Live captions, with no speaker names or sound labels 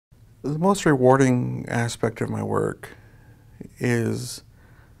The most rewarding aspect of my work is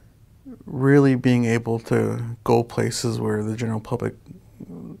really being able to go places where the general public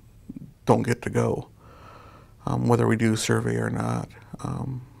don't get to go, whether we do survey or not.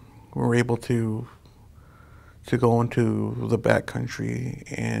 We're able to go into the backcountry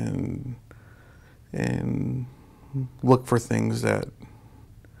and look for things that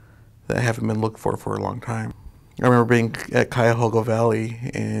haven't been looked for a long time. I remember being at Cuyahoga Valley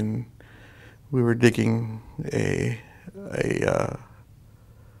and we were digging a, uh,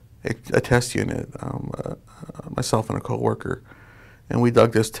 a test unit, myself and a coworker, and we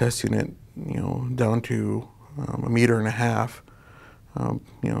dug this test unit, down to a meter and a half,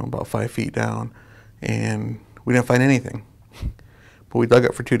 about 5 feet down, and we didn't find anything. But we dug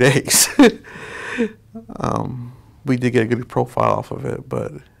it for 2 days. We did get a good profile off of it,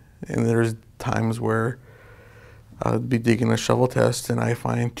 and there's times where I'd be digging a shovel test and I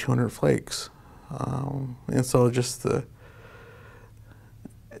find 200 flakes. And so just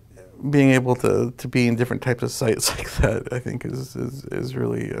being able to be in different types of sites like that, I think is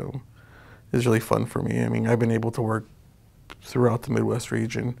really fun for me. I mean, I've been able to work throughout the Midwest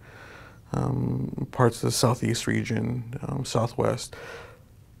region, parts of the Southeast region, Southwest.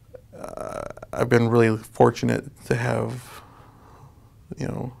 I've been really fortunate to have,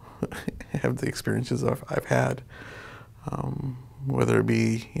 have the experiences I've had, whether it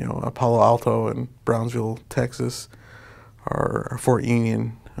be, Palo Alto and Brownsville, Texas, or Fort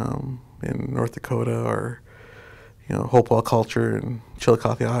Union in North Dakota, or, Hopewell Culture in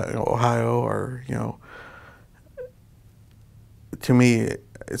Chillicothe, Ohio, or, to me,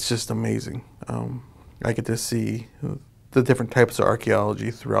 it's just amazing. I get to see the different types of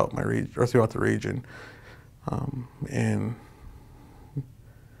archaeology throughout my region, or throughout the region, and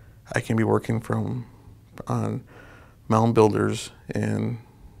I can be working on mound builders in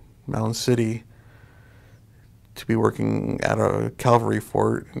Mound City to be working at a cavalry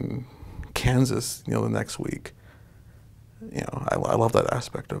fort in Kansas, the next week. I love that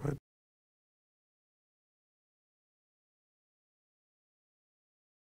aspect of it.